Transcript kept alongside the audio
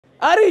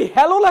আরে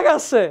হ্যালো লাগা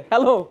আসছে,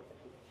 হ্যালো,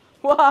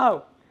 ওয়াও,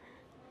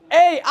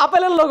 এই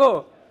আপেলের লোগো,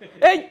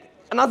 এই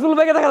নাজমুল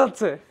ভাইকে দেখা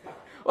যাচ্ছে,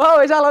 ওয়াও,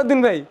 এই যে আলাউদ্দিন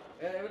ভাই,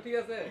 ঠিক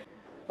আছে।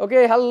 ওকে,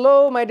 হ্যালো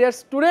মাই ডিয়ার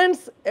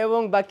স্টুডেন্টস এবং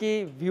বাকি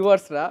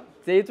ভিউয়ার্সরা,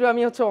 যেহেতু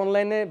আমি হচ্ছে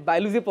অনলাইনে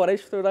বায়োলজি পড়াই,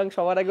 সুতরাং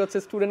সবার আগে হচ্ছে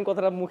স্টুডেন্ট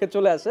কথাটা মুখে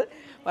চলে আসে,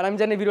 আর আমি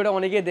জানি ভিডিওটা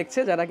অনেকেই দেখছে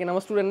যারা কিনা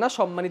আমার স্টুডেন্ট না,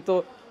 সম্মানিত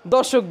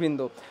দর্শকবৃন্দ।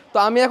 তো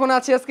আমি এখন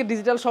আছি আজকে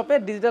ডিজিটাল শপে,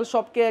 ডিজিটাল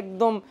শপকে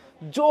একদম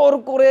জোর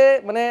করে,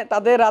 মানে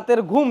তাদের রাতের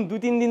ঘুম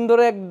 2-3 দিন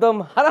ধরে একদম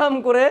হারাম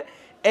করে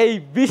এই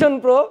ভিশন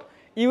প্রো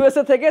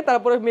ইউএসএ থেকে,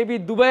 তারপরে মেবি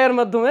দুবাইয়ের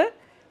মাধ্যমে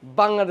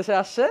বাংলাদেশে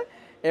আসছে,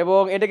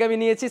 এবং এটাকে আমি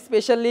নিয়েছি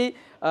স্পেশালি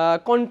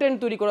কন্টেন্ট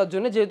তৈরি করার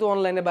জন্য। যেহেতু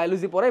অনলাইনে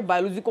বায়োলজি পড়াই,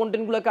 বায়োলজি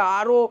কন্টেন্টগুলোকে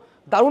আরও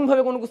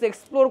দারুণভাবে কোনো কিছু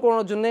এক্সপ্লোর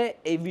করানোর জন্য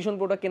এই ভিশন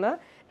প্রোটা কেনা।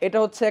 এটা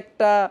হচ্ছে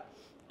একটা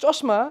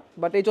চশমা,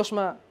 বাট এই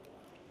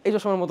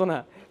চশমার মতো না।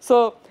 সো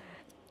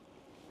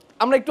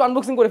আমরা একটু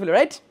আনবক্সিং করে ফেলি,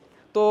 রাইট?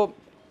 তো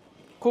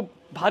খুব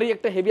ভারী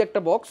একটা হেভি একটা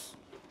বক্স,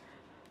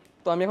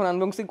 তো আমি এখন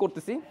আনবক্সিং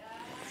করতেছি।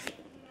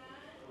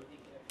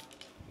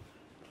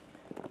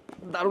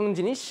 দারুণ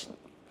জিনিস।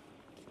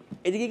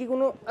 এদিকে কি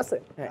কোনো আছে?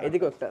 হ্যাঁ,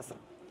 এদিকেও একটা আছে।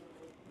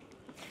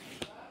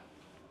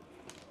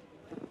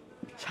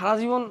 সারা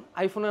জীবন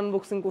আইফোনে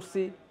আনবক্সিং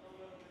করছি,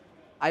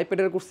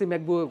 আইপ্যাডের করছি,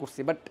 ম্যাকবুকের করছি,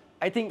 but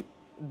I think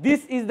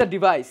this is the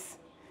device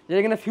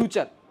যেটা কিনা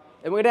ফিউচার,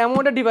 এবং এটা এমন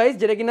একটা ডিভাইস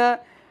যেটা কিনা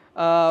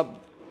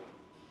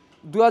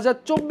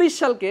 2024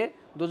 সালকে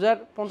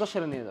 2050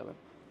 সালে নিয়ে যাবে।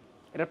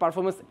 এটার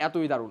পারফরমেন্স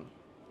এতই দারুণ।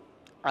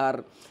 আর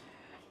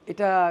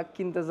এটা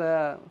কিনতে যা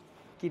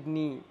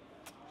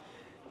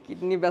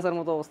কিডনি বেচার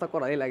মতো অবস্থা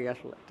করাই লাগে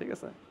আসলে, ঠিক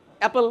আছে?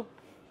 Apple,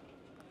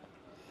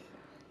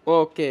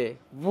 okay,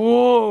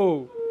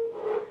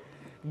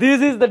 this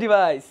is the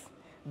device,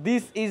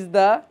 this is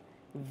the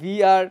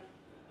VR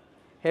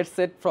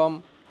headset from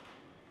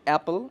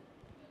Apple,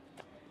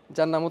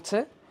 যার নাম হচ্ছে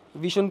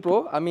ভিশন প্রো।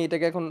 আমি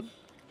এটাকে এখন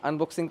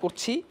আনবক্সিং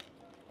করছি,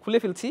 খুলে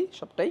ফেলছি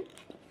সবটাই।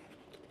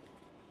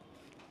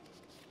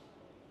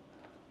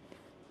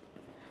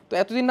 তো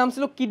এতদিন নাম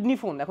ছিল কিডনি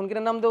ফোন, এখন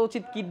কিনা নাম দেওয়া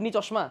উচিত কিডনি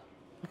চশমা।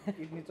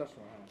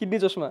 কিডনি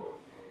চশমা।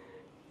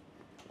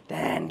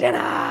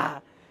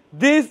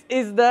 This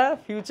is the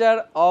future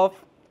of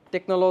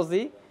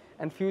technology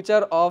and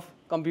future of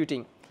computing.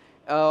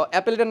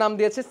 Apple এটার নাম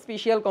দিয়েছে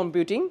স্পেশাল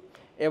কম্পিউটিং,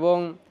 এবং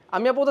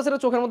আমি আপাতত সেটা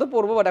চোখের মধ্যে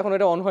পড়বো, বাট এখন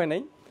এটা অন হয়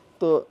নাই।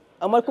 তো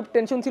আমার খুব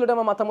টেনশন ছিল এটা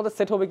আমার মাথার মধ্যে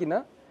সেট হবে কি না।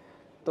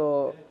 তো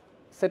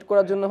সেট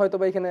করার জন্য হয়তো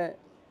বা এখানে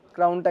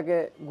ক্রাউনটাকে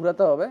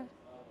ঘোরাতে হবে।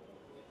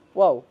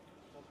 ওয়াও,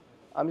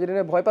 আমি যেটা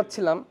নিয়ে ভয়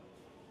পাচ্ছিলাম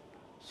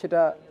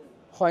সেটা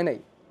হয় নাই।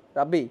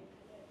 রাব্বি,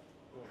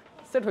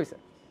 সেট হয়েছে।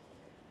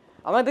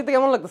 আমার দেখতে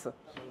কেমন লাগতেছে?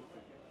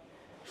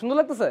 সুন্দর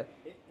লাগতেছে,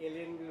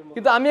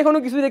 কিন্তু আমি এখনো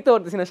কিছুই দেখতে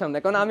পারতেছি না সামনে,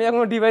 কারণ আমি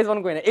এখনো ডিভাইস অন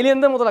করি না।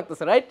 এলিয়েনদের মতো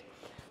লাগতেছে, রাইট?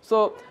 সো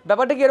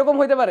ব্যাপারটা কি এরকম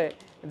হইতে পারে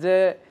যে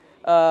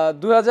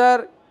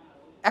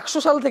 2100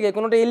 সাল থেকে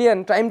কোনোটা এলিয়েন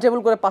টাইম টেবিল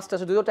করে পাস্ট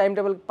আসে, যদিও টাইম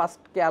টেবিল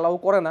পাস্টকে অ্যালাউ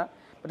করে না,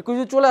 বাট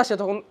কিছু চলে আসে,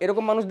 তখন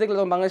এরকম মানুষ দেখলে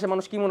তখন বাংলাদেশের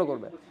মানুষ কী মনে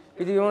করবে,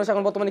 পৃথিবীর মানুষ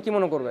এখন বর্তমানে কী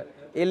মনে করবে?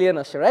 এলিয়েন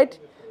আসছে, রাইট?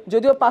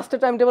 যদিও পাস্টে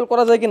টাইম টেবিল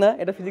করা যায় কি না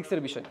এটা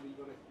ফিজিক্সের বিষয়।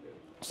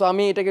 সো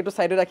আমি এটাকে একটু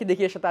সাইডে রাখি,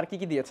 দেখি এর সাথে আর কী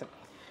কী দিয়েছে।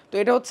 তো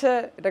এটা হচ্ছে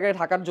এটাকে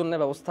ঢাকার জন্য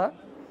ব্যবস্থা,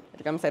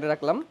 এটাকে আমি সাইডে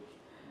রাখলাম,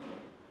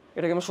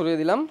 এটাকে আমি সরিয়ে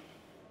দিলাম।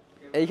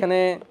 এইখানে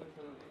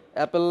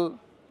অ্যাপল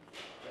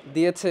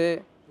দিয়েছে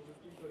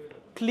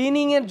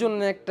ক্লিনিংয়ের জন্য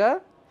একটা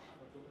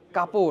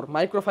কাপড়,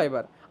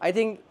 মাইক্রোফাইবার। আই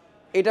থিঙ্ক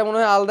এটা মনে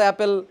হয় আলাদা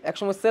অ্যাপেল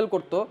একসময় সেল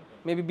করতো,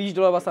 মেবি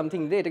 $20 বা সামথিং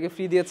দিয়ে, এটাকে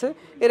ফ্রি দিয়েছে।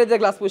 এটা দিয়ে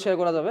গ্লাস পরিষ্কার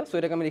করা যাবে, সো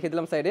এটাকে আমি রেখে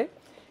দিলাম সাইডে।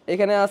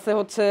 এখানে আছে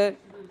হচ্ছে,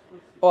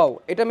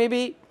 এটা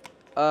মেবি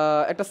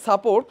একটা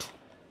সাপোর্ট,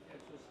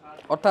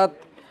 অর্থাৎ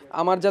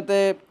আমার যাতে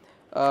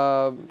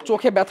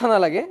চোখে ব্যথা না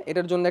লাগে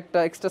এটার জন্য একটা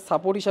এক্সট্রা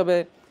সাপোর্ট হিসাবে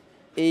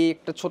এই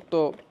একটা ছোট্ট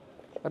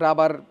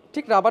রাবার,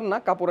 ঠিক রাবার না,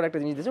 কাপড়ের একটা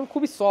জিনিস দিয়েছে,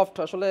 খুবই সফট।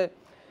 আসলে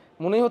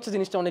মনেই হচ্ছে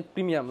জিনিসটা অনেক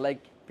premium, like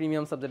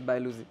premium subject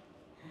biology.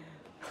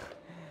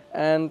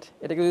 And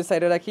এটাকে যদি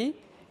সাইডে রাখি,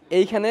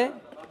 এইখানে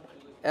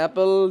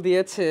অ্যাপল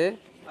দিয়েছে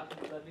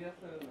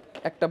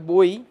একটা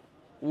বই,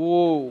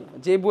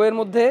 যে বইয়ের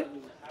মধ্যে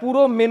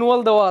পুরো ম্যানুয়াল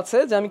দেওয়া আছে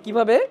যে আমি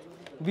কিভাবে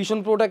ভিশন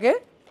প্রোটাকে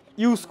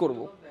ইউজ করব।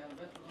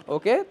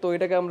 ওকে, তো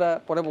এটাকে আমরা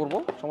পরে পড়বো,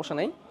 সমস্যা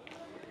নেই।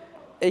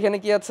 এইখানে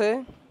কি আছে?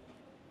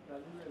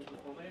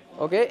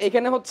 ওকে,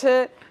 এইখানে হচ্ছে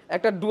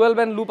একটা ডুয়াল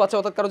ব্যান্ড লুপ আছে,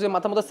 অর্থাৎ কারো যে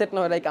মাথার মধ্যে সেট না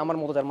হয়, লাইক আমার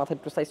মতো যার মাথা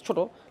একটু সাইজ ছোট,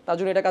 তার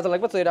জন্য এটা কাজে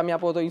লাগবে। তো এটা আমি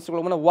আপাতত ইনস্টল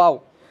করবো না। ওয়াও,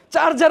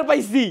 চার্জার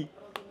পাইছি,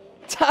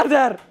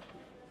 চার্জার!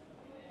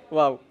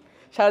 ওয়াও,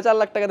 4.5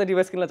 লাখ টাকাতে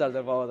ডিভাইস কিনলে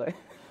চার্জার পাওয়া যায়।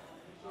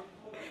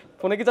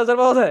 ফোনে কি চার্জার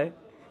পাওয়া যায়?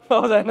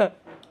 পাওয়া যায় না।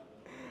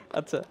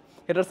 আচ্ছা,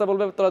 হেটার্সটা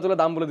বলবে তোলা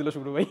দাম বলে দিল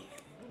শুক্র ভাই।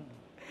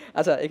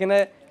 আচ্ছা, এখানে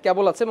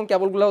ক্যাবল আছে, এবং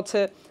ক্যাবলগুলো হচ্ছে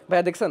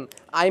ভাইয়া দেখছেন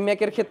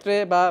আইম্যাকের ক্ষেত্রে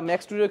বা ম্যাক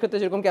স্টুডিওর ক্ষেত্রে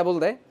যেরকম ক্যাবল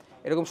দেয়,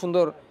 এরকম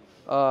সুন্দর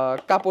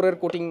কাপড়ের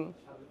কোটিং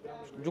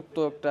যুক্ত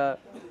একটা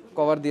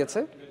কভার দিয়েছে,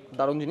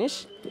 দারুণ জিনিস।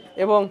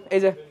 এবং এই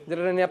যে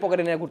যেটা নিয়ে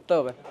পকেটে নিয়ে ঘুরতে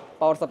হবে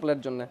পাওয়ার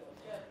সাপ্লাইয়ের জন্য,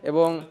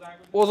 এবং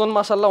ওজন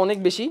মাশাল্লাহ অনেক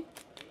বেশি,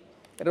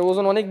 এটার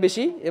ওজন অনেক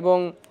বেশি, এবং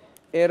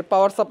এর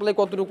পাওয়ার সাপ্লাই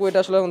কতটুকু এটা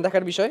আসলে এখন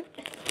দেখার বিষয়।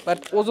 বাট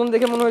ওজন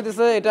দেখে মনে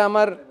হইতেছে এটা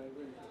আমার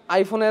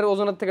আইফোনের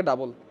ওজনের থেকে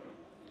ডাবল।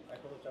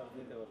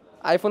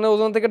 আইফোনের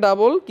ওজন থেকে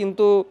ডাবল,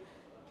 কিন্তু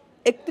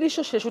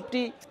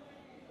 3166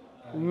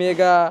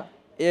 মেগা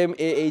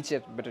mAh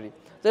এর ব্যাটারি।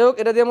 যাই হোক,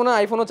 এটা দিয়ে মনে হয়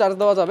আইফোনও চার্জ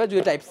দেওয়া যাবে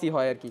যদি টাইপ সি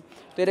হয় আর কি।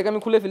 তো এটাকে আমি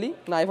খুলে ফেলি।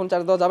 না, আইফোন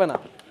চার্জ দেওয়া যাবে না।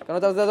 কেন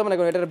চার্জ দেওয়া যাবে না?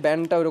 কারণ এটার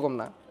ব্যান্ডটা ওইরকম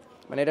না,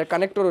 মানে এটার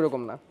কানেক্টর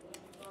ওইরকম না।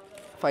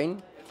 ফাইন,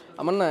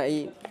 আমার না এই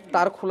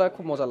তার খোলা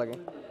খুব মজা লাগে।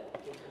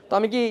 তো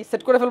আমি কি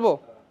সেট করে ফেলবো?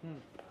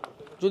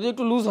 যদি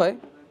একটু লুজ হয়,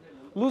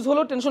 লুজ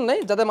হলেও টেনশন নেই।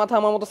 যাদের মাথা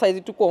আমার মতো সাইজ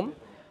একটু কম,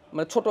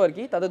 মানে ছোটো আর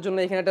কি, তাদের জন্য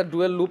এখানে একটা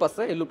ডুয়েল লুপ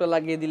আছে। এই লুপটা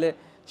লাগিয়ে দিলে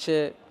সে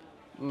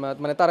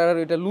মানে তার আর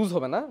এটা লুজ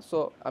হবে না। সো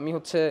আমি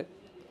হচ্ছে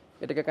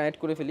এটাকে কানেক্ট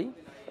করে ফেলি।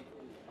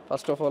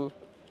 ফার্স্ট অফ অল,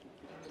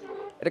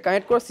 এটা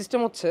কানেক্ট করার সিস্টেম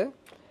হচ্ছে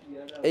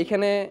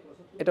এইখানে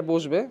এটা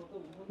বসবে,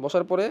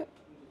 বসার পরে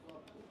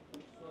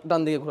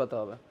ডান দিকে ঘোরাতে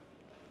হবে,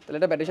 তাহলে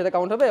এটা ব্যাটারির সাথে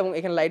কাউন্ট হবে। এবং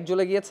এখানে লাইট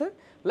জ্বলে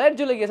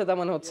গিয়েছে, তার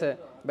মানে হচ্ছে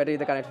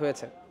ব্যাটারিতে কানেক্ট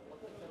হয়েছে।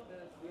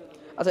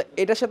 আচ্ছা,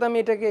 এটার সাথে আমি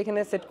এটাকে এখানে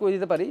সেট করে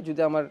দিতে পারি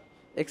যদি আমার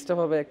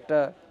এক্সট্রাভাবে একটা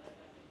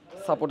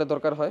সাপোর্টের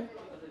দরকার হয়।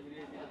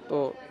 তো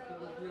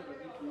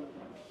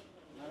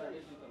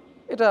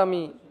এটা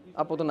আমি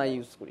আপাতত নাই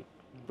ইউজ করি,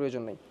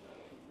 প্রয়োজন নেই।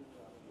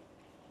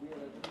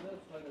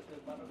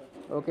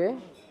 ওকে,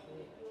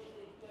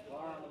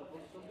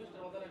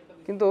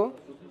 কিন্তু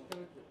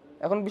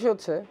এখন বিষয়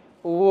হচ্ছে,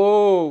 ও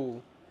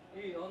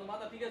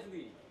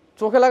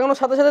চোখে লাগানোর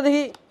সাথে সাথে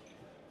দেখি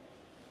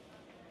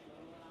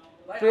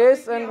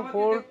press and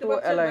hold two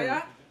align.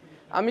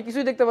 আমি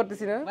কিছুই দেখতে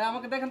পারতেছি না ভাই,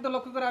 আমাকে দেখেন তো,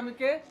 লক্ষ্য করে। আমি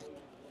কে?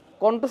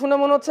 কণ্ঠ শুনে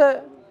মনে হচ্ছে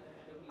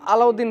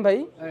আলাউদ্দিন ভাই।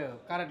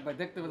 কারেক্ট ভাই,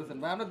 দেখতে পেতেছেন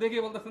ভাই, আমরা দেখি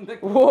বলতেছেন। দেখ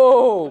ও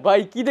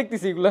ভাই, কি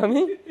দেখতেছি এগুলো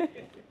আমি?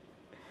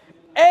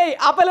 এই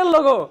আপেলের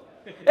লোগো,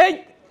 এই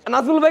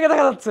নাজমুল ভাইকে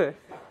দেখা যাচ্ছে।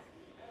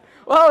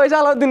 ও এই যে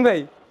আলাউদ্দিন ভাই,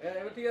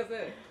 ঠিক আছে।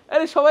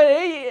 আরে সবাই,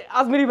 এই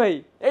আজমিরি ভাই,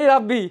 এই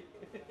রাব্বি,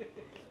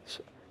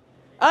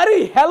 আরে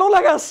হ্যালো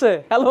লাগা আসছে।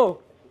 Hello,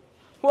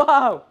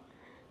 wow,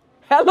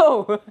 hello.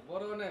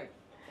 বড় অনেক,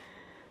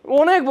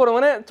 অনেক বড়,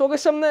 মানে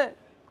চোখের সামনে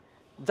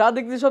যা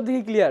দেখতেছি সব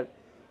দেখি clear.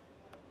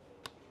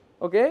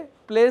 Okay,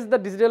 place the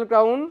digital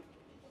crown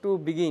to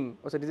begin.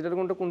 আচ্ছা, ডিজিটাল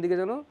ক্রাউনটা কোন দিকে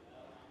জানো?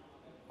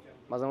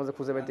 মাঝে মাঝে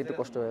খুঁজে পাইতে একটু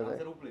কষ্ট হয়ে যায়।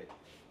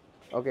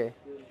 ওকে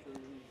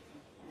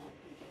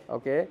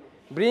ওকে,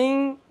 bring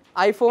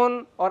iPhone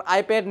or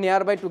iPad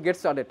near by to get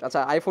started. আচ্ছা,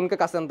 আইফোনকে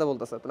কাছে আনতে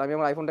বলতেছে, তাহলে আমি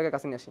আমার আইফোনটাকে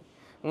কাছে নিয়ে আসি।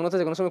 মনে হচ্ছে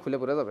যে কোনো সময় খুলে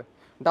পড়ে যাবে।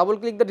 Double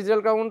click the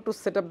digital crown two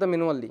set up the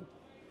manually.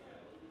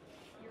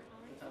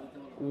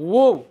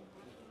 O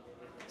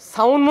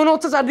sound মনে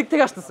হচ্ছে চারদিক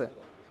থেকে আসতেছে,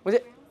 বুঝে?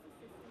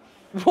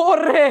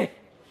 ওরে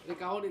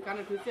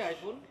কানেক্ট হচ্ছে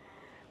আইফোন।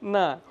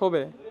 না,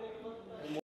 হবে।